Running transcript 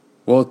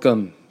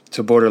Welcome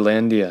to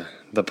Borderlandia,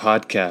 the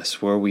podcast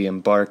where we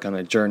embark on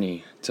a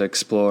journey to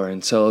explore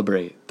and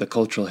celebrate the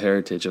cultural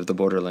heritage of the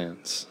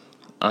Borderlands.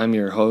 I'm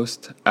your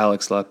host,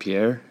 Alex La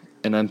Pierre,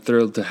 and I'm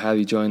thrilled to have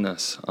you join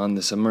us on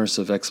this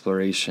immersive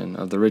exploration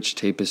of the rich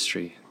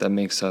tapestry that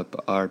makes up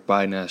our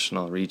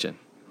binational region.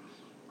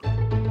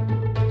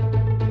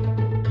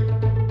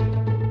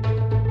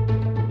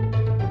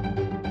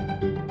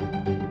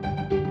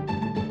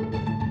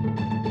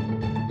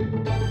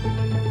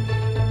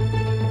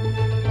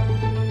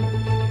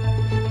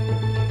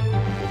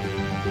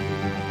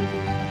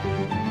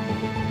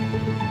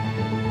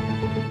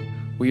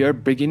 We are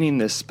beginning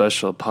this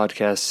special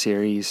podcast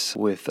series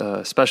with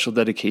a special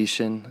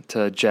dedication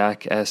to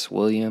Jack S.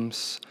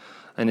 Williams,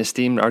 an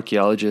esteemed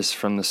archaeologist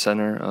from the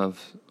Center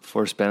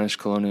for Spanish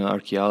Colonial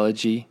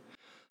Archaeology.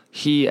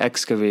 He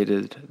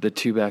excavated the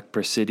Tubac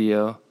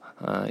Presidio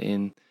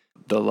in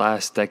the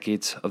last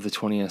decades of the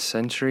 20th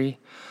century,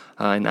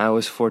 and I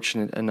was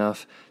fortunate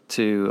enough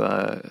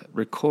to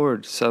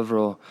record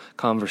several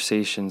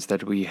conversations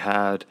that we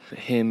had,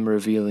 him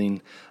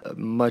revealing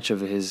much of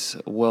his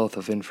wealth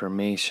of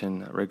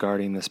information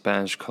regarding the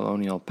Spanish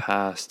colonial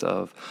past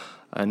of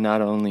not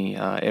only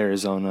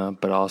Arizona,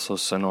 but also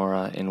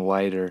Sonora and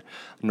wider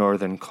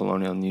northern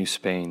colonial New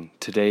Spain,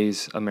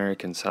 today's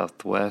American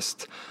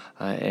Southwest,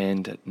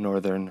 and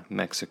northern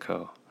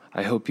Mexico.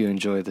 I hope you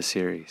enjoy the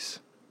series.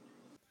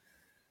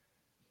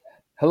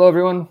 Hello,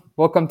 everyone.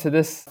 Welcome to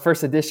this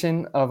first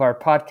edition of our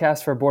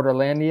podcast for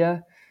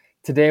Borderlandia.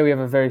 Today, we have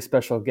a very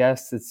special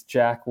guest. It's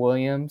Jack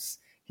Williams.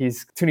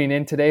 He's tuning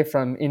in today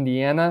from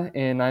Indiana,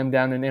 and I'm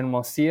down in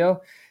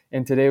Hermosillo.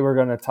 And today, we're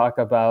going to talk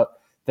about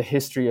the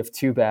history of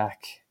Tubac.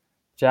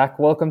 Jack,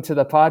 welcome to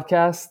the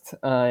podcast,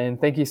 and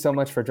thank you so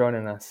much for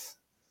joining us.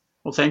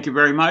 Well, thank you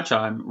very much.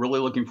 I'm really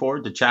looking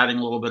forward to chatting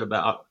a little bit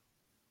about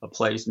a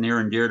place near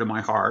and dear to my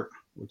heart,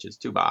 which is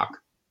Tubac.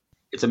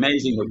 It's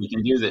amazing that we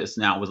can do this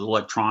now with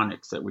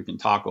electronics, that we can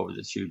talk over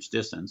this huge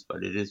distance,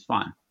 but it is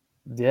fun.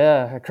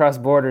 Yeah, across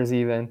borders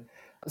even.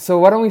 So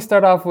why don't we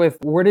start off with,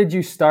 where did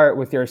you start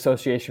with your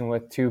association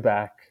with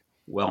Tubac?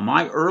 Well,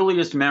 my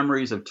earliest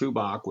memories of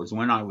Tubac was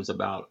when I was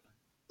about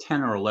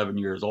 10 or 11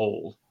 years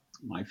old.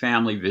 My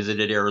family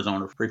visited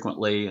Arizona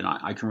frequently, and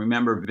I can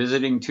remember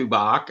visiting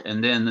Tubac,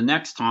 and then the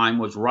next time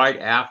was right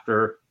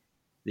after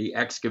the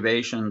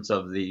excavations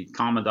of the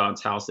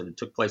commandant's house that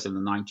took place in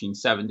the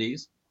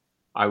 1970s.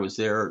 I was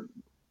there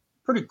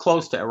pretty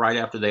close to right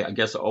after they, I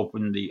guess,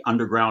 opened the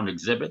underground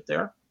exhibit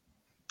there.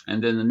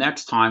 And then the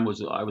next time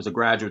was I was a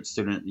graduate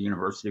student at the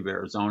University of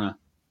Arizona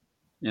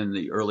in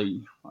the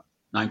early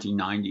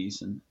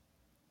 1990s and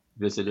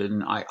visited.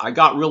 And I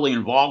got really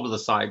involved with the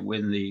site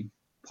when the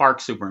park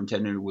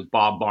superintendent, who was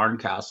Bob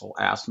Barncastle,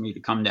 asked me to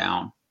come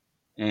down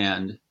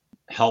and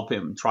help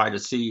him try to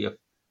see if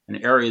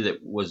an area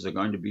that was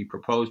going to be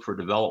proposed for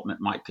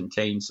development might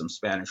contain some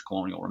Spanish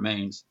colonial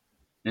remains.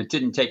 And it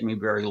didn't take me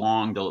very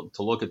long to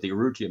look at the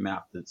Urrutia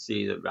map to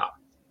see that about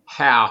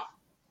half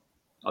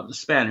of the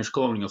Spanish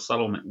colonial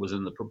settlement was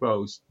in the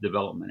proposed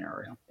development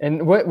area.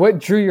 And what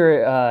drew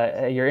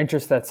your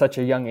interest at such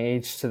a young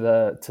age to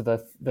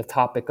the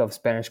topic of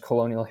Spanish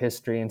colonial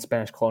history and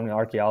Spanish colonial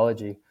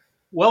archaeology?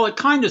 Well, it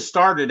kind of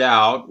started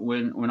out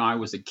when I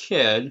was a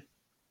kid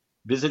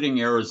visiting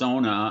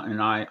Arizona,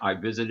 and I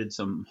visited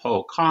some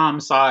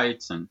Hohokam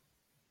sites, and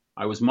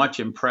I was much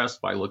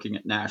impressed by looking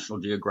at National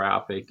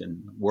Geographic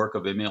and work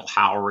of Emil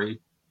Haury,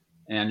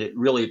 and it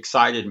really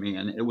excited me.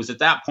 And it was at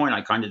that point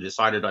I kind of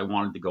decided I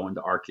wanted to go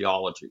into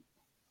archaeology.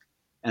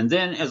 And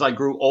then as I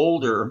grew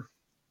older,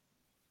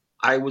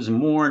 I was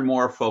more and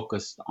more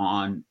focused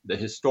on the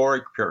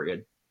historic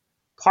period,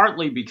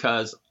 partly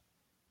because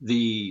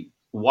the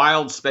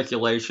wild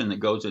speculation that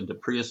goes into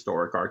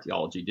prehistoric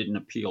archaeology didn't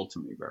appeal to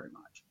me very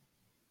much.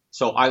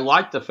 So I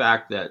liked the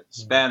fact that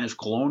Spanish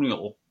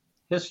colonial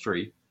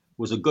history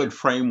was a good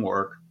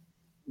framework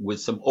with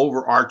some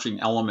overarching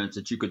elements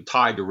that you could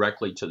tie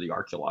directly to the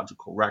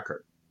archaeological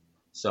record.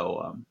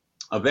 So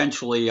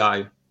eventually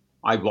I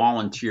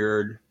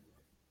volunteered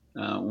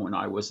when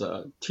I was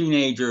a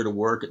teenager to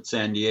work at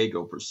San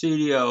Diego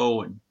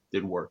Presidio and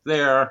did work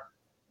there.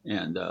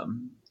 And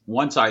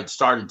once I had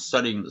started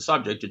studying the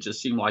subject, it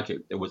just seemed like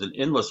there was an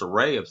endless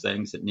array of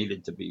things that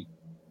needed to be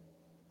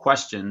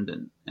questioned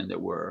and that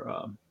where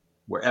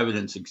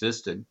evidence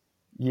existed.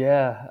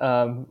 Yeah.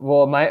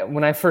 Well,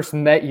 when I first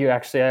met you,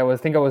 actually, I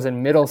think I was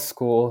in middle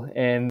school,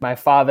 and my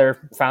father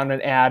found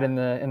an ad in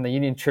the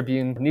Union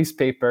Tribune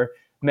newspaper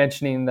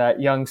mentioning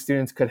that young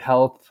students could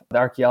help the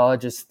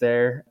archaeologists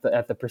there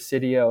at the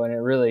Presidio, and it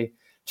really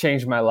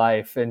changed my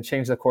life and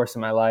changed the course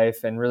of my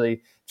life and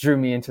really drew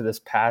me into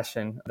this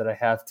passion that I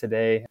have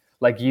today,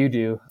 like you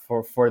do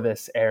for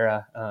this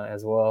era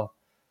as well.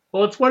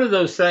 Well, it's one of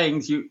those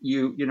things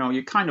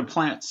you kind of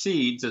plant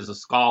seeds as a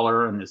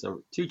scholar and as a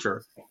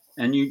teacher,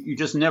 and you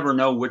just never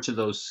know which of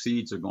those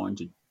seeds are going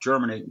to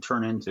germinate and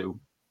turn into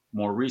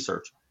more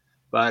research.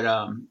 But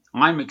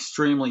I'm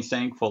extremely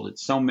thankful that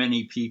so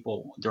many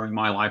people during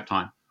my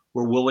lifetime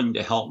were willing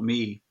to help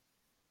me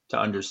to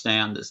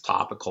understand this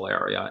topical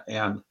area.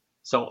 And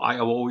So I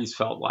have always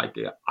felt like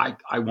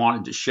I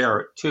wanted to share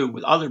it too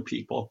with other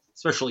people,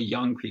 especially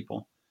young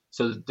people,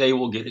 so that they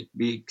will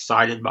be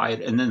excited by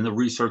it, and then the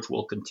research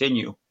will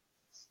continue.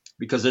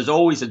 Because there's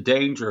always a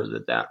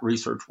danger that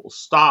research will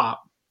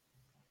stop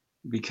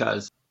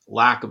because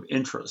lack of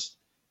interest.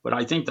 But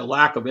I think the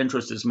lack of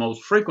interest is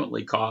most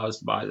frequently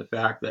caused by the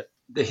fact that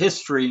the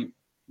history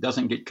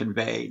doesn't get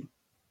conveyed.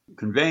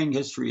 Conveying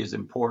history is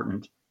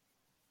important.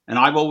 And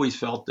I've always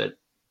felt that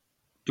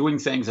doing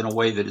things in a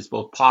way that is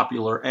both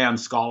popular and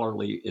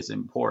scholarly is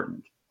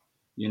important.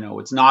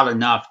 It's not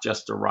enough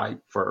just to write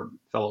for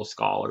fellow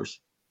scholars.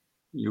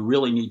 You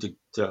really need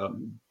to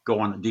go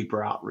on a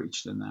deeper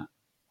outreach than that.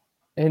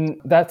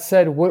 And that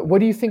said, what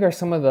do you think are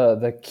some of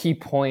the key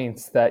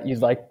points that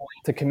you'd like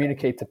to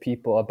communicate to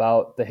people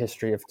about the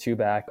history of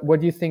Tubac? What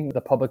do you think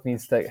the public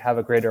needs to have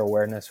a greater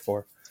awareness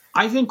for?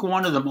 I think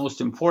one of the most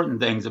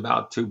important things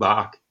about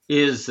Tubac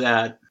is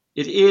that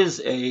it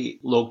is a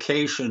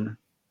location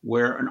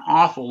where an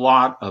awful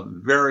lot of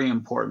very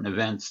important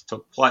events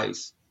took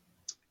place,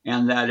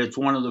 and that it's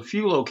one of the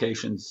few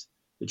locations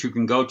that you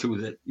can go to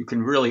that you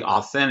can really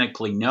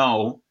authentically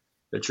know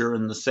that you're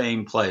in the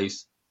same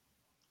place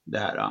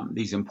that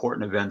these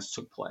important events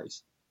took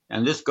place.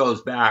 And this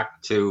goes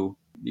back to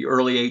the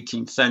early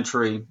 18th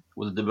century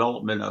with the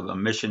development of a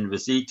mission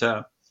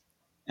visita,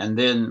 and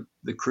then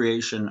the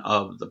creation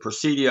of the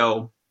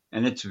Presidio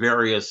and its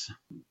various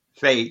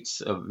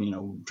fates of,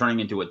 turning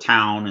into a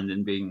town and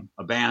then being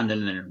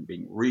abandoned and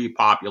being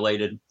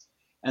repopulated.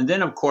 And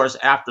then, of course,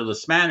 after the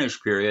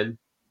Spanish period,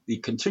 the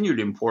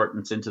continued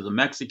importance into the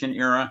Mexican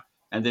era,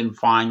 and then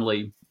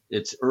finally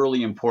its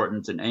early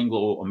importance in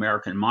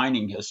Anglo-American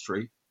mining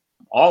history,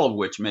 all of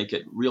which make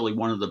it really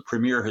one of the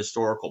premier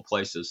historical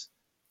places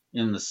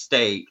in the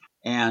state.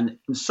 And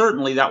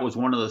certainly that was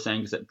one of the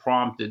things that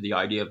prompted the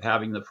idea of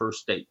having the first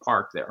state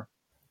park there.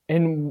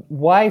 And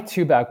why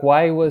Tubac?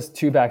 Why was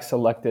Tubac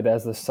selected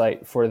as the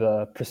site for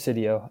the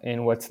Presidio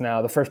in what's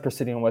now the first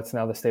Presidio in what's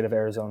now the state of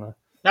Arizona?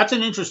 That's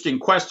an interesting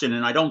question,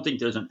 and I don't think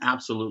there's an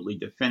absolutely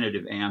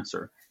definitive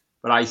answer.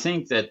 But I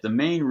think that the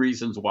main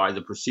reasons why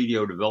the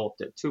Presidio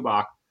developed at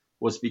Tubac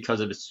was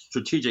because of its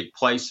strategic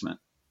placement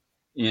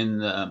in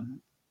the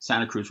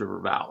Santa Cruz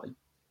River Valley.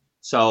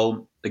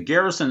 So the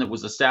garrison that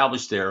was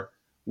established there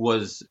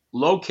was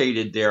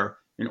located there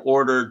in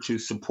order to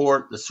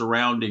support the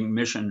surrounding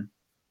mission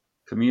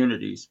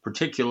communities,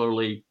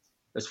 particularly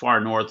as far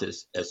north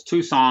as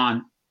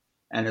Tucson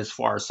and as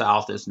far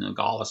south as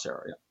Nogales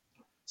area.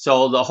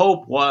 So the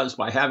hope was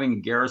by having a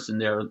garrison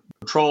there,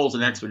 patrols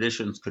and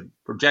expeditions could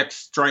project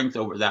strength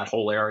over that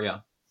whole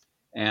area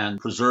and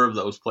preserve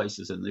those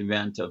places in the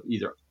event of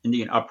either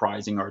Indian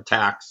uprising or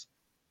attacks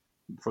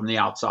from the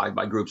outside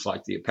by groups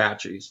like the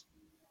Apaches.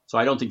 So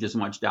I don't think there's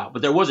much doubt.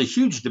 But there was a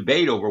huge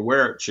debate over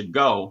where it should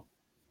go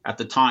at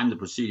the time the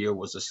Presidio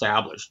was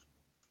established.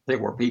 There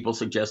were people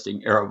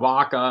suggesting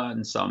Arivaca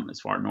and some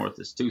as far north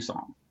as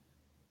Tucson.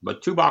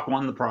 But Tubac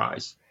won the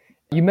prize.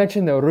 You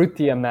mentioned the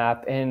Urrutia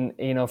map, and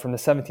from the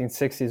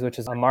 1760s, which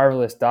is a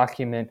marvelous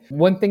document.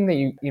 One thing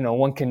that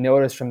one can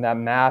notice from that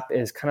map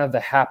is kind of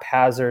the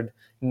haphazard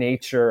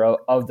nature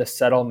of the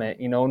settlement.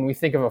 When we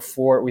think of a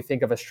fort, we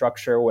think of a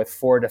structure with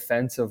 4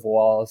 defensive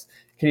walls.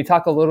 Can you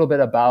talk a little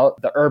bit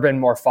about the urban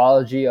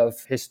morphology of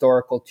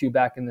historical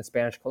Tubac in the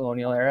Spanish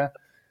colonial era?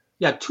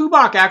 Yeah,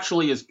 Tubac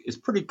actually is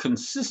pretty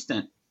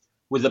consistent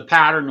with the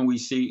pattern we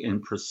see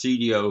in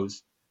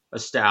presidios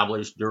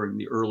established during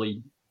the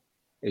early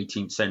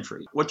 18th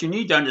century. What you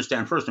need to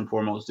understand first and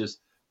foremost is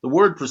the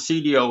word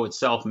presidio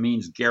itself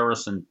means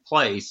garrison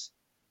place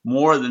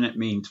more than it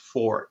means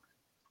fort.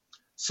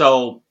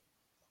 So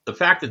the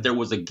fact that there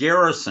was a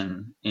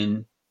garrison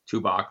in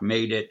Tubac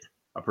made it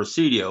a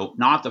presidio,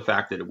 not the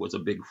fact that it was a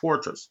big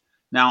fortress.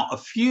 Now, a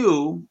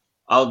few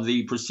of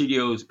the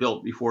presidios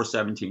built before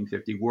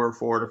 1750 were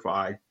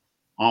fortified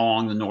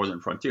along the northern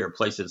frontier,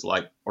 places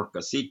like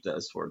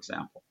Orcasitas, for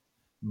example.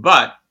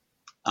 But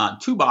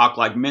Tubac,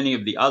 like many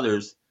of the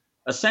others,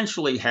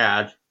 essentially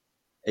had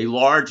a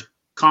large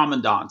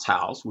commandant's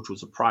house, which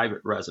was a private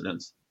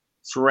residence,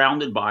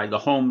 surrounded by the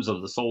homes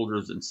of the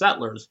soldiers and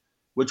settlers,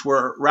 which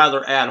were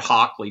rather ad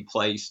hocly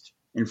placed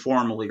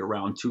informally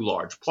around 2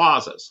 large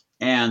plazas.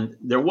 And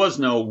there was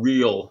no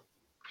real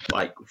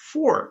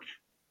fort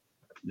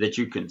that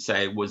you can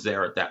say was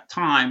there at that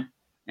time.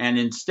 And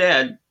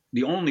instead,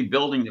 the only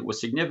building that was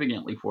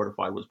significantly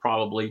fortified was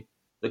probably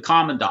the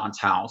commandant's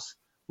house,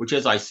 which,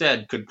 as I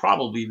said, could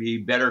probably be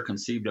better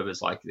conceived of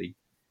as like the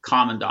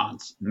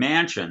commandant's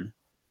mansion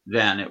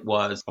than it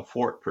was a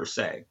fort per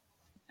se.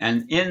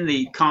 And in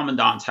the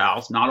commandant's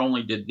house, not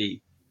only did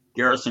the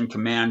garrison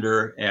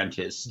commander and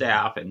his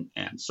staff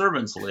and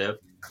servants live,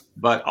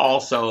 but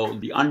also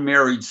the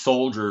unmarried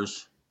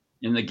soldiers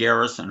in the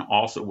garrison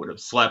also would have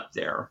slept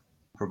there,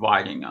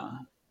 providing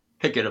a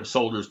picket of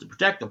soldiers to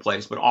protect the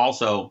place. But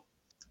also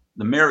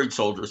the married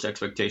soldiers'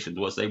 expectations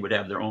was they would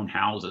have their own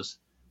houses,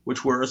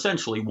 which were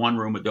essentially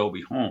one-room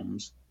adobe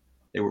homes.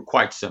 They were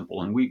quite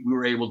simple, and we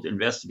were able to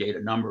investigate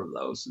a number of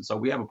those. And so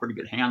we have a pretty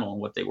good handle on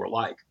what they were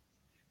like.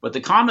 But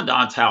the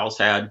commandant's house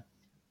had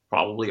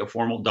probably a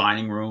formal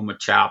dining room, a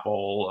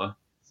chapel,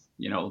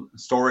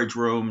 storage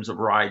rooms, a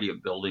variety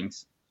of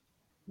buildings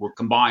were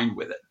combined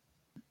with it.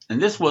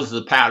 And this was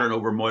the pattern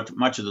over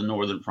much of the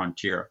northern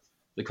frontier.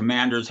 The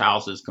commanders'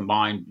 houses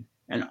combined,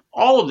 and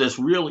all of this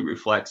really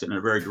reflects in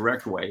a very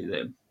direct way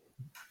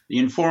the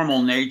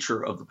informal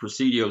nature of the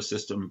presidio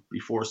system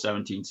before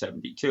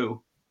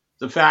 1772.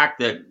 The fact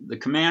that the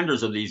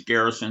commanders of these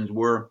garrisons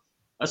were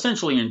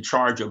essentially in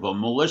charge of a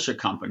militia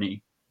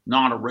company,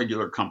 not a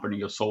regular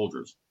company of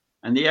soldiers.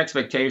 And the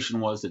expectation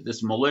was that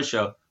this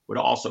militia would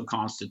also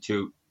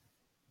constitute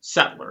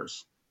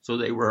settlers. So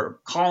they were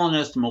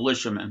colonist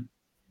militiamen.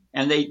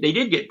 And they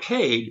did get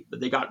paid,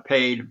 but they got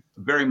paid a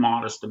very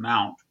modest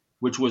amount,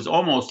 which was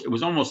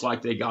almost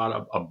like they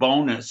got a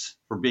bonus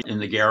for being in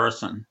the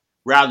garrison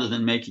rather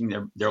than making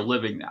their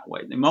living that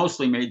way. They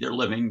mostly made their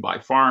living by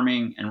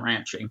farming and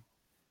ranching,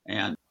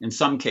 and in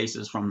some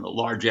cases from the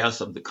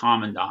largesse of the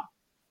commandant,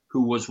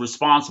 who was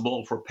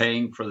responsible for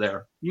paying for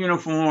their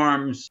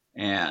uniforms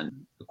and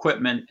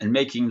equipment and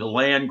making the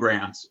land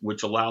grants,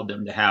 which allowed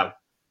them to have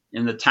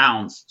in the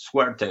towns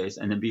suertes,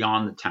 and then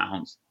beyond the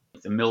towns,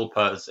 the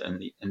milpas and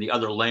the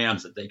other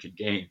lands that they could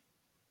gain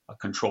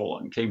control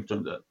on came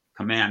from the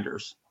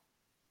commanders,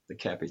 the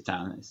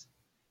capitanes.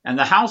 And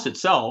the house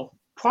itself,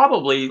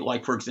 probably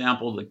like, for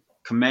example, the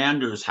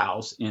commander's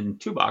house in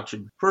Tubac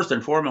should first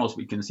and foremost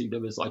be conceived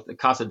of as like the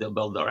Casa del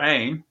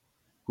Beldarrain,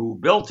 who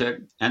built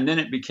it, and then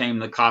it became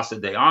the Casa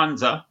de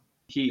Anza.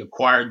 He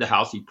acquired the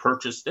house, he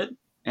purchased it,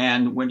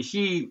 and when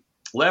he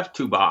left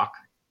Tubac,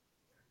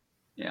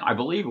 I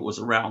believe it was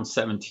around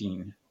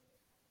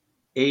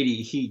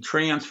 1780, he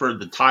transferred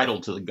the title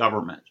to the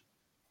government,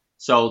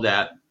 so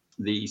that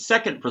the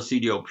second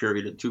presidio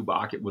period at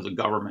Tubac, it was a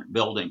government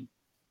building.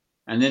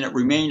 And then it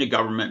remained a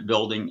government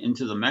building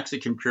into the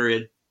Mexican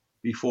period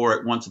before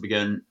it once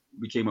again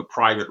became a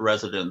private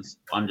residence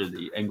under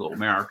the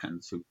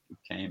Anglo-Americans who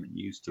came and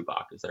used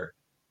Tubac as their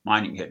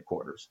mining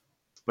headquarters.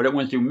 But it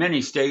went through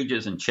many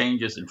stages and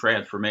changes and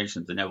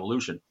transformations and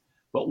evolution.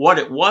 But what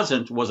it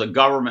wasn't was a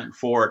government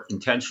fort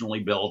intentionally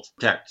built to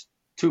protect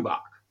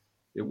Tubac.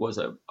 It was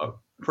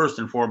first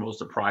and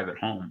foremost a private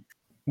home.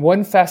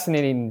 One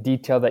fascinating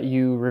detail that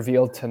you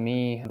revealed to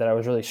me that I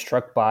was really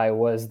struck by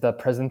was the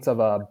presence of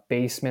a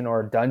basement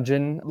or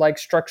dungeon-like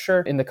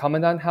structure in the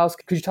commandant house.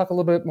 Could you talk a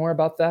little bit more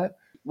about that?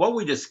 What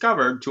we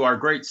discovered, to our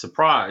great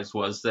surprise,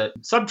 was that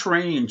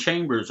subterranean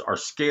chambers are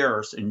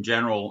scarce in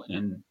general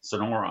in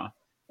Sonora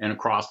and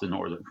across the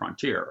northern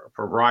frontier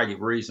for a variety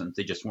of reasons.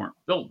 They just weren't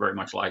built very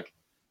much like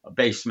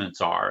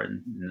basements are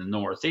in the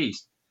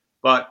Northeast.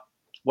 But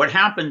what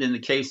happened in the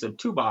case of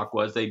Tubac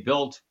was they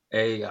built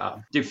a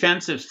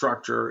defensive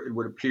structure, it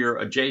would appear,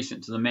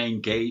 adjacent to the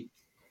main gate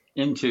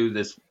into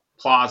this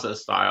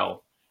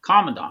plaza-style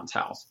commandant's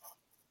house.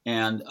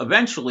 And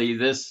eventually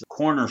this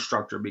corner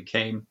structure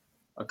became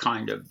a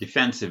kind of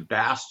defensive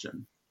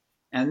bastion.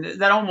 And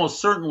that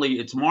almost certainly,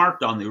 it's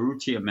marked on the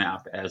Urrutia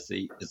map as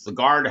the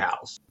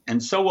guardhouse.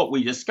 And so what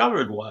we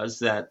discovered was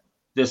that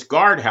this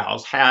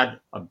guardhouse had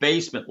a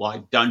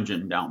basement-like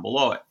dungeon down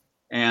below it.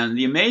 And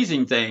the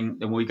amazing thing,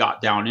 when we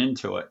got down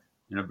into it,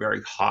 in a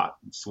very hot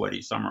and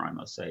sweaty summer, I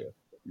must say, of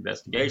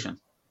investigations,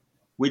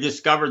 we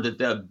discovered that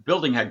the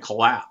building had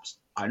collapsed.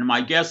 And my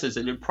guess is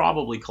that it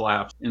probably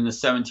collapsed in the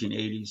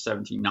 1780s,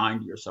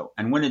 1790 or so.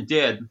 And when it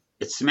did,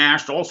 it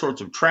smashed all sorts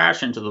of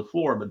trash into the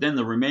floor, but then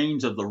the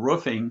remains of the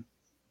roofing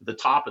at the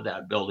top of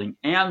that building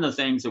and the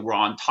things that were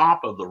on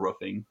top of the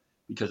roofing,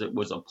 because it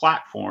was a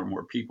platform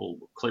where people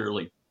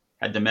clearly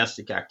had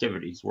domestic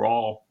activities, were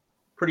all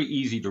pretty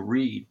easy to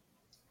read.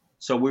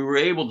 So we were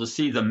able to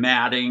see the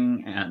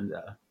matting and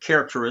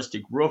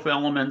characteristic roof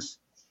elements.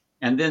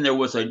 And then there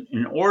was an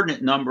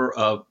inordinate number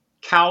of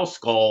cow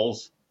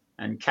skulls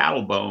and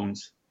cattle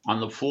bones on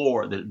the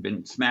floor that had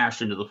been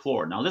smashed into the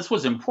floor. Now, this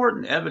was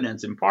important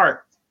evidence in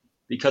part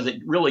because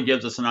it really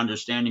gives us an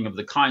understanding of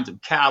the kinds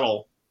of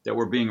cattle that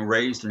were being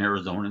raised in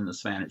Arizona in the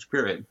Spanish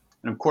period.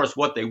 And of course,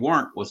 what they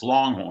weren't was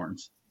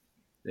longhorns.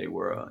 They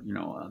were,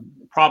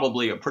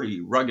 probably a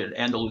pretty rugged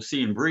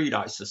Andalusian breed,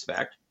 I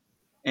suspect.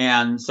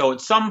 And so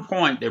at some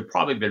point, there'd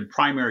probably been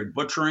primary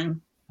butchering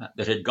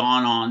that had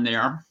gone on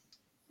there.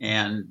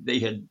 And they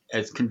had,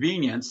 as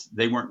convenience,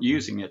 they weren't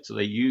using it. So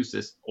they used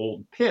this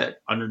old pit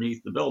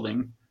underneath the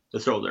building to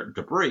throw their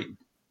debris.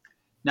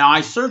 Now,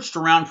 I searched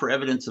around for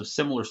evidence of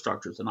similar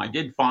structures, and I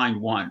did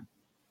find one.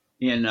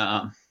 In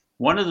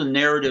one of the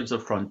narratives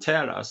of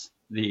Fronteras,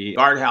 the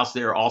guardhouse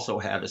there also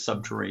had a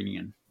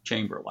subterranean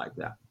chamber like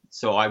that.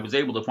 So I was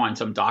able to find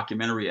some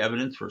documentary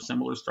evidence for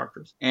similar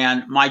structures.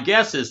 And my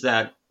guess is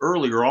that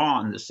earlier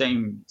on, the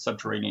same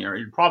subterranean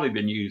area had probably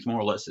been used more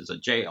or less as a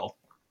jail,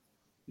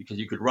 because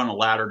you could run a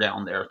ladder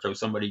down there, throw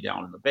somebody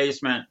down in the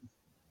basement,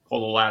 pull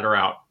the ladder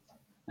out,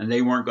 and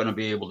they weren't going to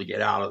be able to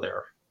get out of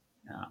there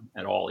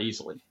at all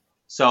easily.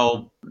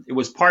 So it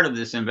was part of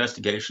this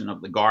investigation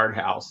of the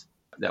guardhouse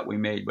that we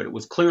made, but it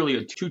was clearly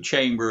a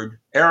two-chambered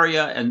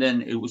area. And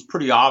then it was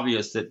pretty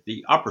obvious that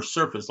the upper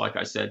surface, like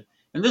I said,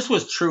 and this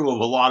was true of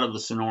a lot of the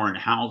Sonoran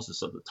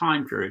houses of the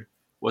time period,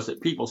 was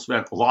that people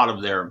spent a lot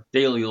of their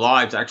daily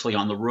lives actually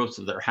on the roofs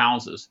of their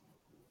houses,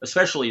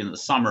 especially in the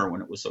summer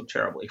when it was so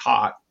terribly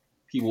hot.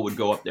 People would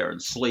go up there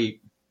and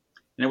sleep.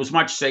 And it was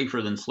much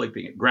safer than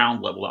sleeping at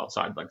ground level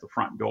outside, like the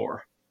front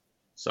door.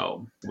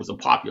 So it was a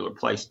popular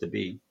place to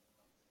be.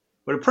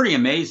 But a pretty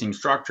amazing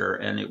structure,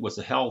 and it was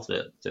a hell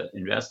to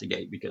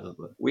investigate because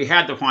we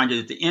had to find it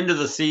at the end of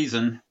the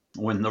season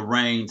when the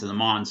rains and the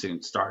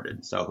monsoon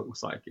started. So it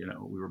was like,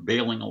 we were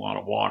bailing a lot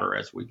of water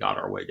as we got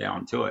our way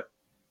down to it.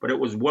 But it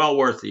was well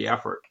worth the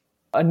effort.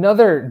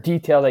 Another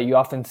detail that you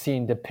often see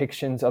in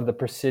depictions of the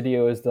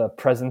Presidio is the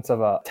presence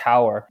of a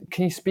tower.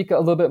 Can you speak a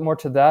little bit more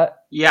to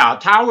that? Yeah,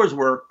 towers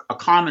were a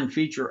common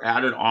feature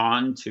added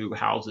on to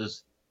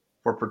houses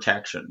for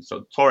protection.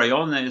 So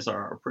torreones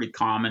are pretty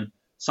common.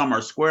 Some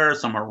are square,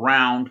 some are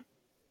round.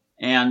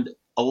 And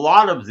a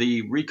lot of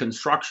the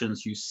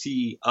reconstructions you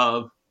see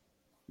of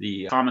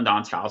the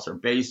commandant's house are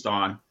based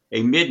on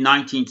a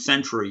mid-19th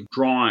century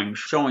drawing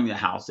showing the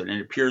house, and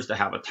it appears to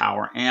have a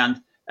tower.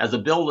 And as the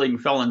building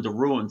fell into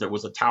ruins, there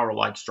was a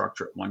tower-like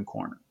structure at one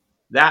corner.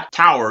 That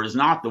tower is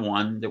not the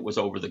one that was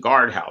over the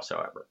guardhouse,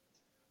 however.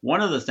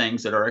 One of the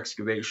things that our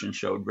excavation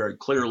showed very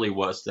clearly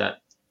was that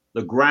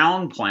the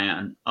ground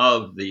plan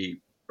of the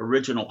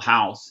original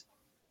house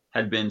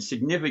had been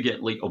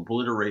significantly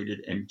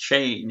obliterated and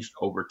changed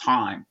over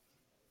time.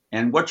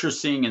 And what you're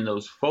seeing in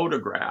those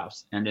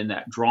photographs and in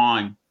that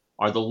drawing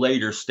are the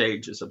later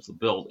stages of the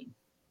building.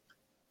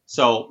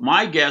 So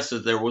my guess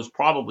is there was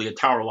probably a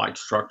tower-like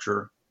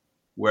structure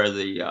where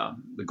the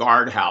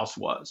guardhouse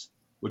was,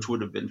 which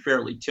would have been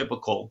fairly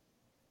typical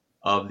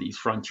of these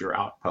frontier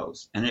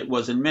outposts. And it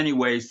was in many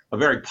ways a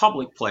very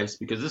public place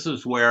because this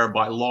is where,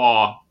 by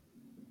law,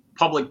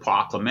 public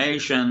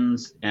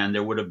proclamations, and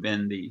there would have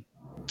been the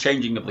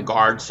changing of the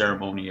guard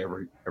ceremony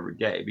every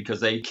day, because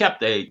they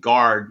kept a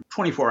guard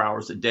 24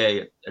 hours a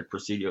day at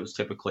Presidios,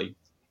 typically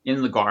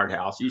in the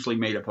guardhouse, usually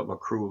made up of a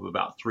crew of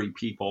about 3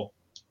 people.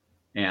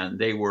 And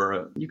they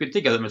were, you could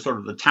think of them as sort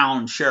of the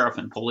town sheriff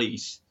and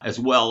police, as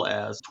well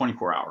as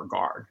 24-hour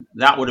guard.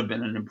 That would have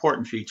been an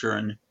important feature.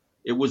 And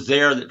it was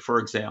there that, for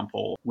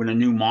example, when a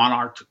new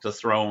monarch took the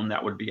throne,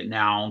 that would be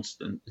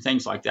announced, and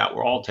things like that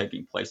were all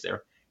taking place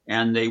there.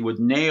 And they would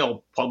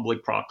nail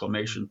public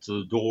proclamation to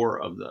the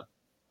door of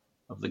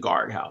the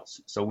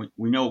guardhouse. So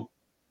we know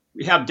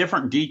we have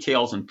different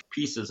details and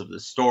pieces of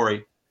this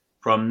story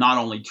from not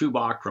only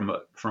Tubac,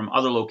 from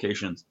other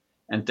locations,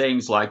 and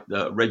things like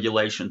the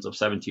regulations of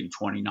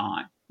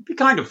 1729. It'd be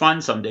kind of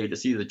fun someday to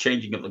see the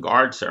changing of the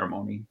guard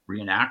ceremony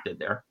reenacted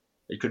there.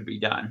 It could be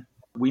done.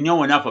 We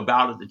know enough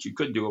about it that you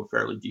could do a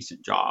fairly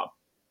decent job.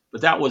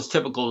 But that was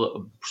typical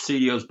of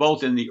Presidios,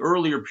 both in the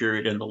earlier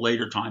period and the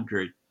later time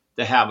period,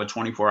 to have a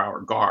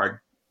 24-hour guard.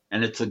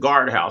 And it's the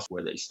guardhouse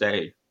where they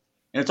stayed.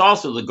 And it's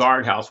also the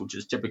guardhouse which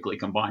is typically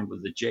combined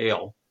with the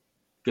jail.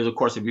 Because, of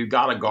course, if you've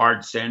got a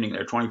guard standing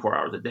there 24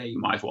 hours a day, you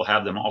might as well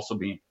have them also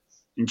be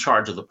in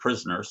charge of the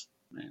prisoners.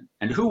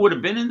 And who would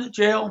have been in the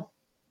jail?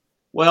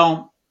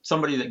 Well,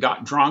 somebody that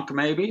got drunk,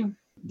 maybe.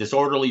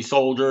 Disorderly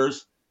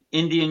soldiers.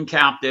 Indian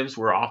captives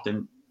were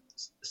often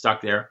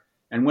stuck there.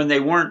 And when they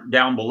weren't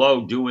down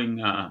below doing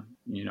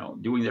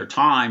their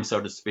time,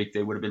 so to speak,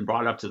 they would have been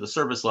brought up to the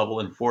service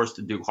level and forced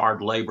to do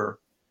hard labor.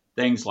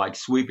 Things like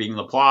sweeping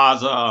the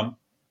plaza,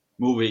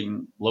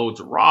 moving loads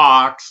of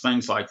rocks,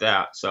 things like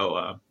that.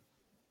 So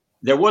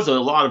there was a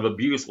lot of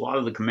abuse. A lot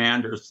of the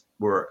commanders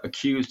were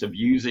accused of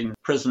using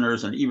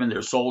prisoners and even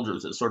their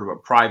soldiers as sort of a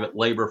private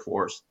labor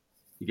force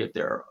to get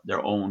their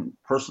own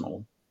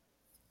personal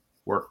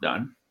work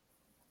done.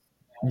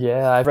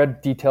 Yeah, I've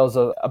read details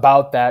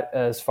about that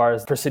as far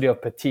as Presidio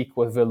Petit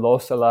with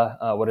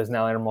Villosola, what is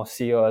now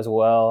Hermosillo as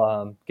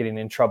well, getting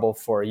in trouble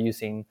for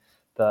using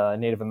the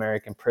Native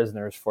American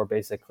prisoners for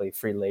basically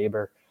free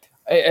labor.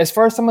 As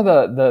far as some of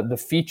the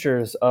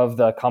features of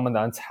the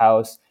commandant's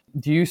house,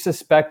 do you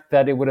suspect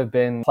that it would have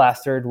been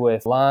plastered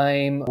with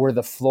lime? What were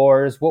the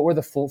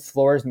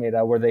floors made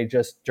of? Were they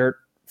just dirt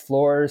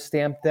floors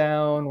stamped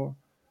down?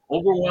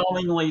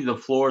 Overwhelmingly, the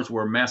floors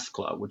were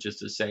mezcla, which is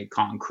to say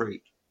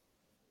concrete.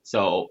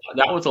 So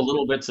that was a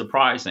little bit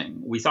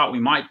surprising. We thought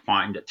we might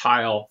find a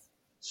tile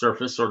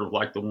surface, sort of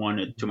like the one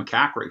at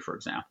Tumacacri, for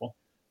example.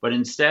 But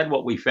instead,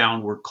 what we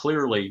found were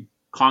clearly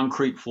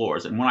concrete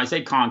floors. And when I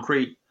say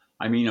concrete,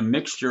 I mean a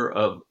mixture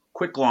of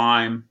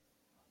quicklime,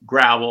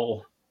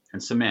 gravel,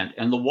 and cement.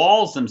 And the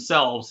walls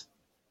themselves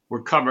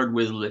were covered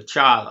with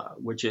lechada,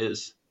 which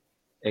is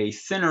a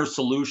thinner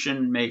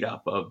solution made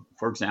up of,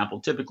 for example,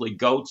 typically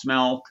goat's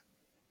milk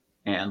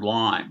and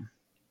lime.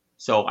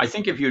 So I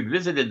think if you had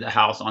visited the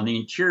house on the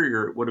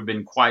interior, it would have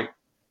been quite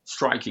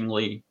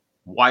strikingly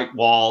white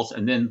walls.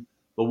 And then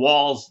the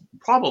walls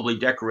probably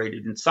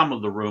decorated in some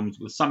of the rooms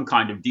with some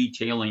kind of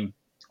detailing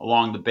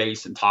along the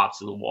base and tops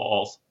of the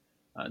walls,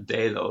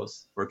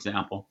 dedos, for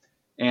example.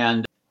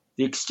 And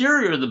the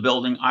exterior of the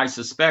building, I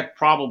suspect,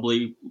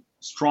 probably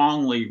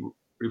strongly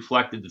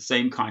reflected the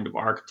same kind of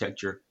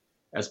architecture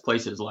as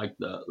places like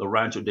the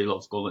Rancho de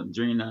los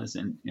Golondrinas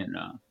in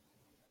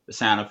the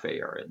Santa Fe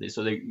area.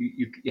 So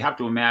you have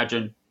to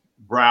imagine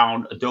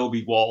brown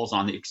adobe walls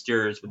on the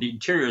exteriors, but the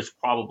interior is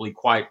probably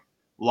quite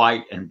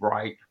light and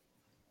bright.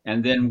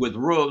 And then with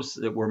roofs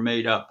that were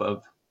made up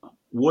of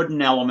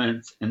wooden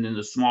elements, and then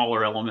the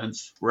smaller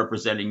elements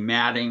representing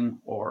matting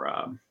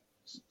or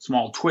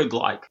small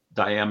twig-like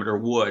diameter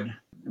wood.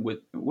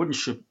 It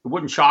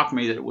wouldn't shock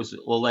me that it was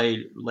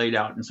laid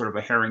out in sort of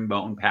a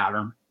herringbone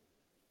pattern.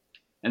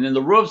 And then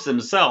the roofs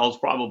themselves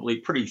probably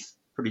pretty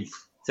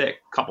thick,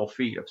 couple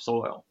feet of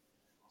soil.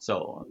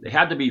 So they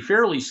had to be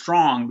fairly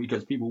strong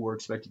because people were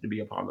expected to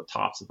be up on the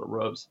tops of the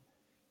roofs.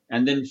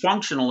 And then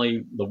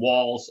functionally, the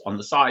walls on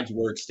the sides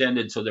were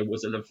extended so there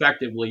was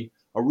effectively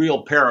a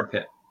real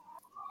parapet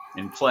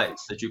in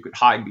place that you could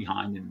hide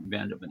behind in the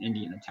event of an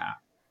Indian attack.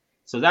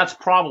 So that's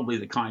probably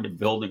the kind of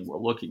building we're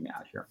looking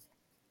at here.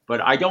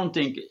 But I don't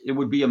think it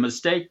would be a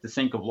mistake to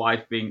think of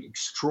life being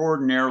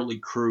extraordinarily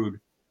crude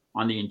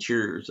on the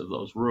interiors of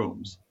those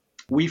rooms.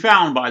 We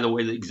found, by the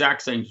way, the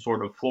exact same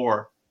sort of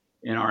floor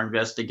in our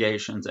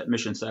investigations at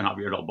Mission San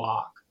Javier del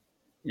Bac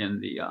in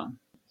the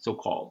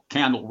so-called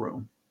candle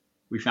room.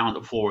 We found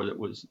a floor that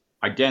was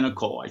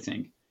identical, I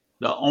think.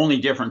 The only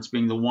difference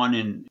being the one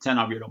in San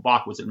Javier del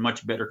Bac was in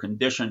much better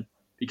condition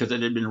because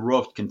it had been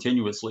roofed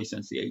continuously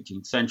since the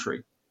 18th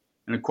century.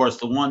 And of course,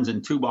 the ones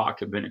in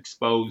Tubac have been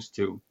exposed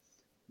to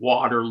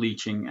water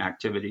leaching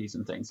activities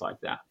and things like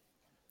that.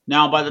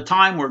 Now, by the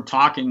time we're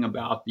talking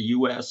about the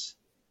U.S.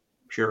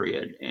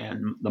 period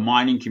and the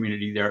mining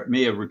community there, it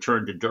may have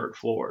returned to dirt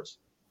floors.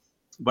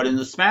 But in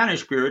the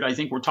Spanish period, I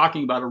think we're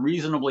talking about a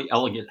reasonably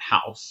elegant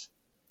house.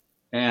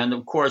 And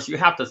of course, you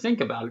have to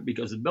think about it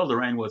because the builder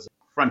was,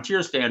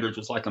 frontier standards,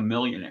 was like a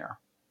millionaire.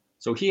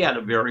 So he had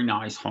a very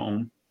nice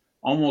home.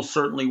 Almost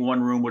certainly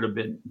one room would have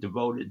been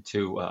devoted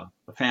to a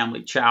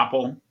family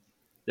chapel.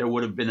 There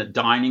would have been a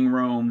dining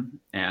room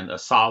and a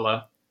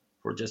sala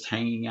for just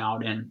hanging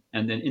out in,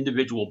 and then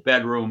individual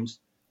bedrooms,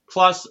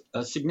 plus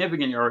a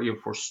significant area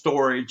for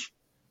storage.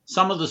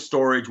 Some of the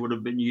storage would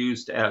have been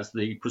used as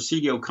the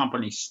Presidio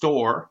Company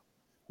store,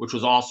 which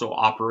was also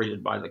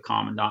operated by the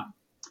commandant.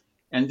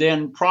 And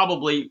then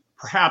probably,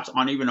 perhaps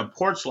on even a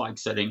porch-like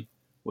setting,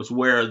 was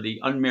where the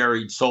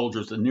unmarried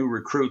soldiers, the new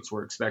recruits,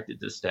 were expected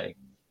to stay.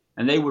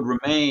 And they would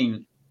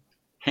remain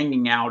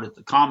hanging out at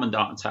the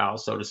commandant's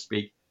house, so to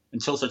speak,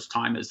 until such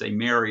time as they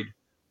married.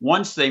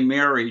 Once they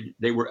married,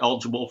 they were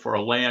eligible for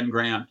a land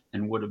grant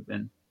and would have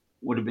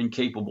been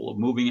capable of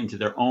moving into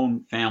their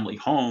own family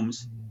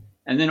homes.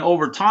 And then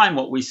over time,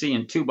 what we see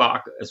in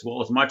Tubac, as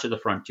well as much of the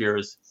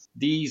frontiers,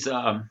 these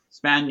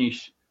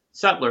Spanish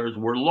settlers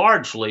were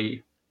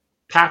largely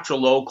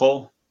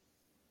patrilocal,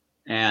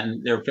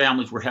 and their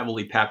families were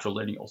heavily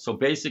patrilineal. So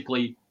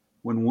basically,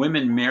 when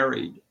women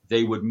married,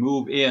 they would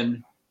move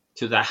in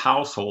to the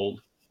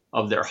household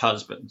of their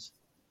husbands.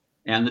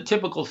 And the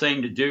typical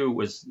thing to do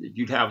was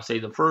you'd have, say,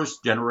 the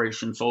first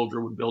generation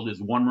soldier would build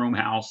his one-room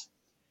house,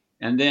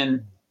 and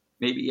then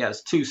maybe he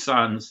has two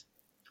sons.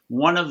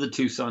 One of the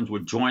two sons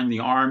would join the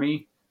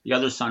army. The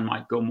other son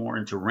might go more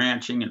into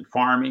ranching and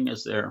farming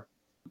as their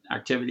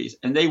activities,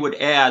 and they would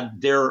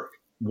add their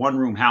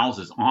one-room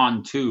houses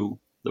onto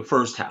the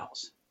first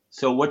house.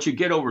 So what you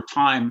get over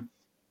time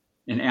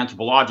in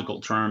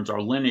anthropological terms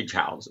are lineage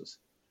houses.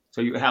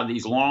 So you have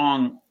these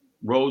long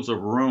rows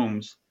of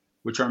rooms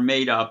which are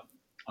made up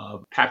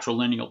of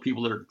patrilineal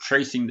people that are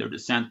tracing their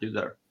descent through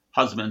their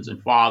husbands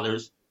and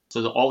fathers,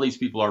 so that all these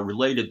people are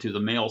related to the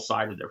male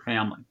side of their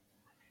family.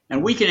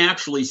 And we can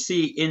actually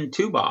see in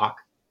Tubac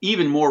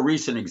even more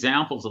recent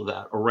examples of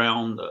that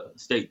around the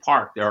state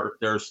park. There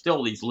are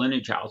still these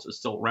lineage houses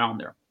still around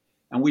there.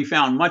 And we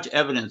found much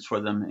evidence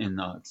for them in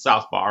the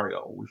South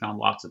Barrio. We found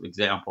lots of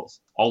examples.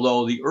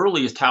 Although the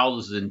earliest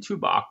houses in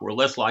Tubac were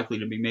less likely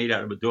to be made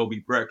out of adobe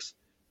bricks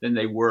than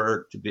they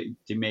were to be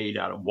made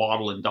out of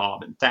wattle and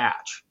daub and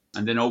thatch.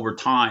 And then over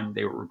time,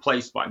 they were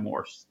replaced by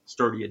more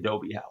sturdy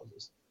adobe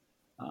houses.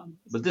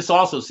 But this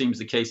also seems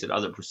the case at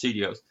other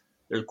presidios.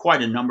 There's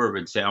quite a number of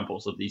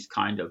examples of these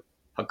kind of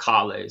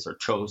jacales or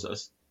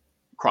chozas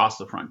across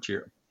the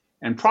frontier.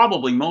 And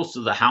probably most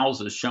of the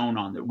houses shown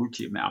on the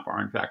Rutia map are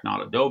in fact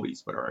not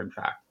adobes, but are in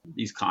fact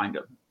these kind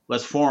of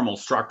less formal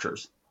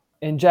structures.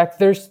 And Jack,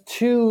 there's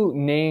two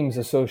names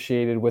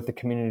associated with the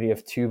community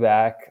of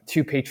Tubac,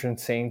 two patron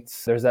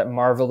saints. There's that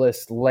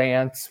marvelous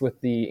lance with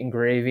the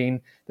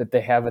engraving that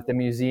they have at the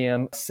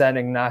museum, San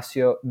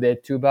Ignacio de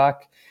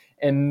Tubac.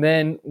 And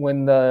then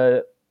when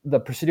the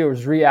Presidio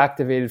was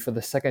reactivated for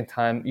the second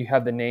time, you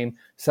have the name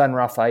San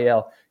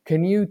Rafael.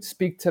 Can you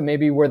speak to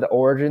maybe where the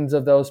origins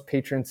of those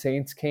patron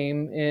saints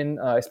came in,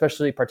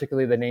 especially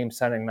particularly the name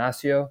San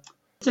Ignacio?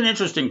 It's an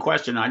interesting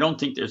question. I don't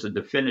think there's a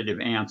definitive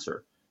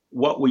answer.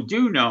 What we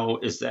do know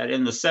is that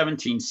in the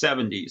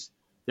 1770s,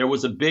 there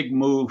was a big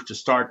move to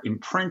start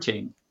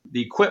imprinting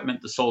the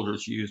equipment the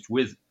soldiers used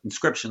with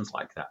inscriptions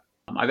like that.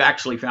 I've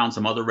actually found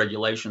some other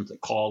regulations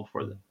that called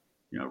for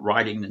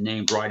writing the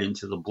names right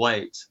into the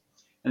blades.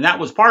 And that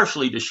was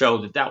partially to show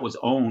that that was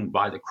owned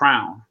by the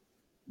crown.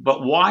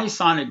 But why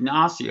San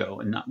Ignacio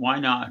and why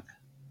not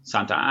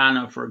Santa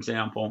Ana, for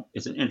example,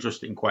 is an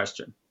interesting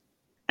question.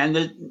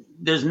 And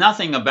there's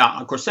nothing about,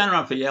 of course, San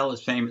Rafael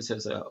is famous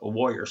as a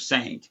warrior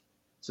saint.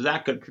 So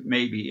that could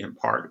maybe in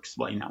part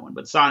explain that one.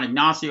 But San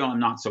Ignacio, I'm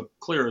not so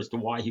clear as to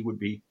why he would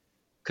be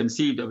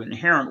conceived of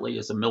inherently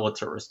as a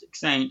militaristic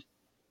saint,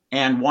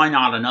 and why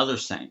not another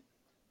saint.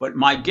 But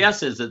my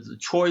guess is that the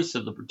choice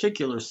of the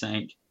particular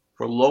saint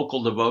for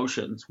local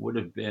devotions would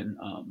have been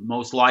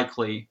most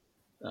likely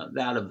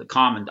that of the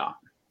commandant.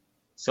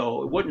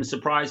 So it wouldn't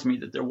surprise me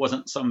that there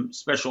wasn't some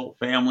special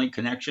family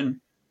connection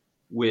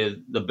with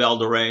the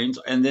Beldarrains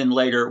and then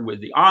later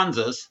with the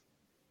Anzas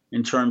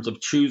in terms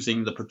of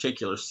choosing the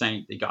particular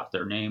saint they got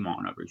their name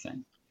on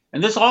everything.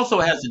 And this also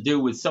has to do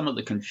with some of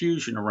the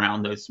confusion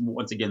around this,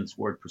 once again, this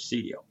word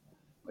presidio.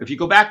 If you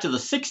go back to the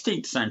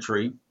 16th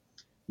century,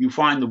 you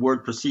find the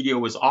word presidio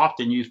was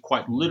often used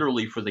quite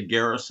literally for the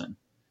garrison.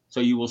 So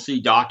you will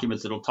see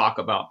documents that will talk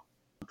about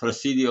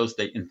presidios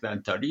de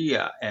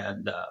infanteria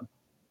and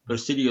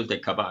presidios de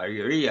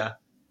caballeria.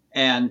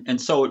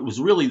 And so it was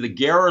really the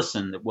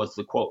garrison that was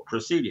the, quote,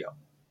 presidio.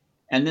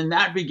 And then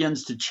that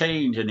begins to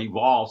change and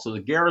evolve. So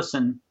the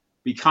garrison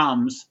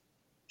becomes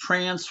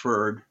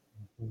transferred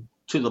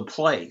to the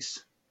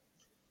place.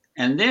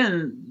 And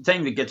then the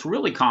thing that gets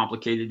really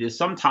complicated is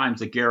sometimes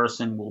the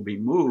garrison will be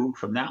moved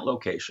from that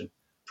location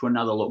to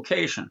another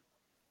location.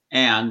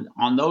 And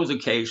on those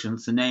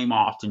occasions, the name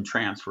often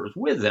transfers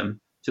with them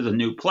to the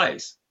new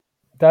place.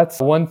 That's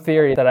one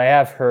theory that I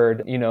have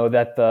heard,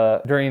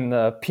 that during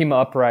the Pima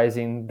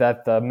uprising,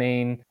 that the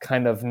main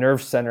kind of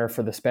nerve center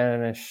for the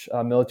Spanish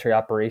military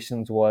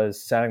operations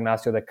was San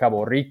Ignacio de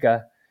Cabo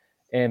Rica.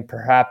 And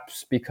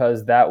perhaps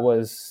because that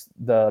was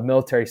the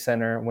military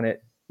center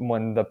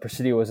when the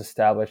presidio was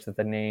established, that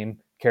the name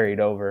carried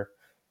over.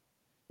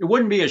 It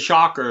wouldn't be a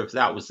shocker if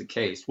that was the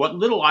case. What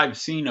little I've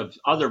seen of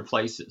other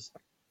places,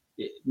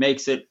 it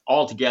makes it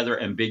altogether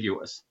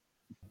ambiguous.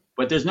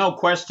 But there's no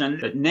question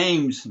that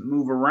names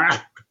move around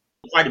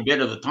quite a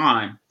bit of the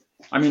time.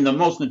 I mean,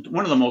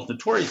 one of the most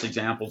notorious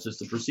examples is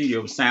the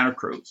Presidio of Santa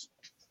Cruz,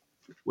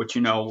 which,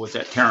 was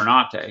at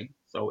Terrenate.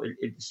 So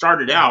it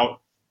started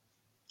out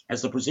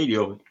as the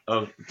Presidio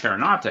of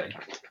Terrenate.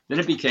 Then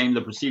it became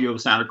the Presidio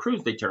of Santa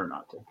Cruz de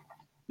Terrenate.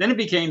 Then it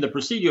became the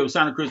Presidio of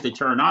Santa Cruz de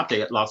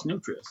Terrenate at Las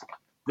Nutrias.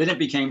 Then it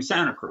became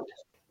Santa Cruz.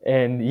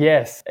 And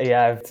yes,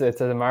 it's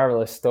a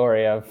marvelous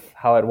story of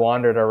how it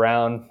wandered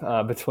around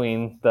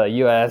between the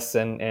U.S.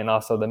 and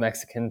also the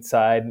Mexican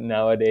side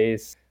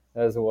nowadays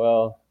as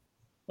well.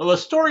 Well, the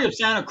story of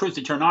Santa Cruz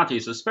de Terrenate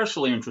is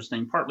especially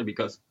interesting, partly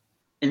because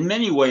in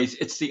many ways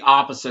it's the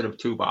opposite of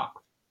Tubac.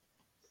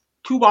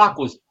 Tubac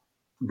was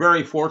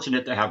very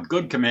fortunate to have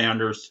good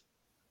commanders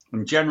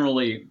and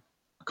generally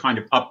a kind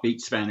of upbeat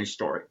Spanish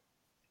story.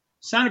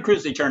 Santa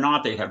Cruz de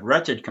Terrenate had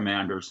wretched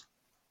commanders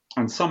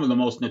and some of the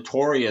most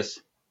notorious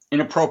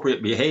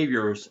inappropriate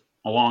behaviors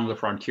along the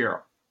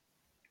frontier.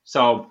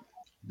 So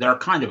they're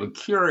kind of a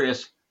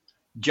curious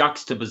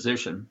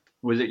juxtaposition,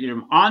 with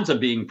Anza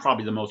being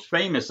probably the most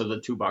famous of the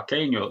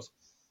Tubaceños,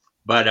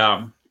 but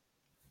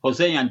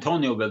Jose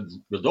Antonio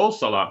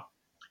Vildosola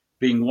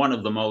being one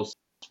of the most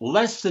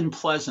less than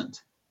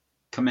pleasant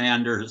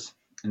commanders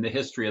in the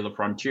history of the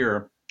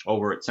frontier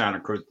over at Santa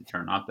Cruz de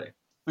Terrenate.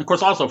 And of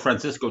course, also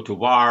Francisco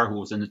Tovar,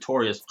 who was a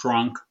notorious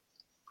drunk,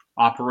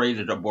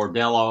 operated a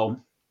bordello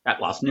at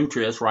Las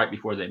Nutrias right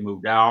before they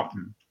moved out,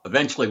 and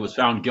eventually was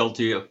found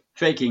guilty of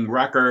faking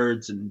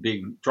records and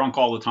being drunk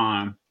all the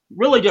time.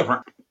 Really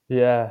different.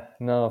 Yeah,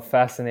 no,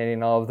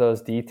 fascinating, all of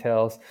those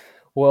details.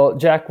 Well,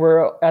 Jack,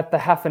 we're at the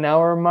half an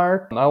hour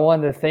mark. I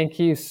wanted to thank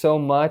you so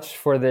much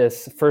for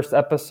this first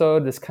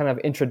episode, this kind of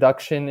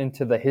introduction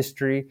into the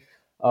history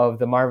of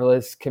the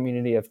marvelous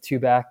community of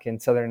Tubac in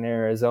southern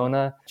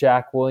Arizona.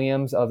 Jack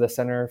Williams of the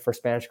Center for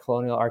Spanish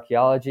Colonial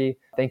Archaeology,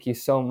 thank you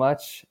so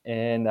much.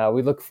 And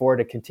we look forward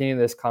to continuing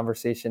this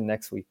conversation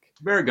next week.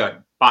 Very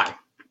good. Bye.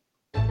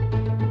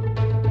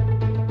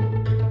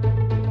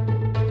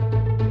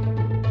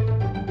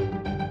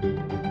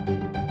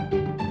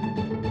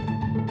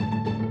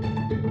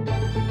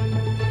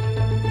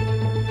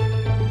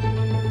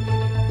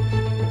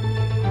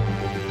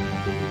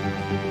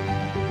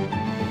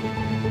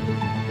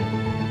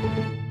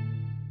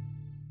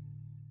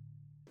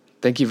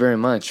 Thank you very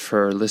much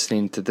for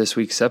listening to this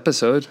week's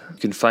episode. You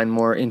can find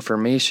more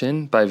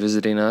information by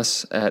visiting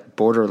us at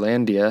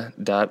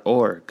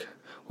borderlandia.org.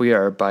 We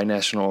are a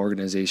binational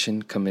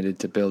organization committed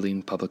to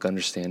building public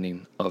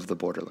understanding of the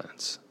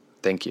borderlands.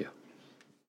 Thank you.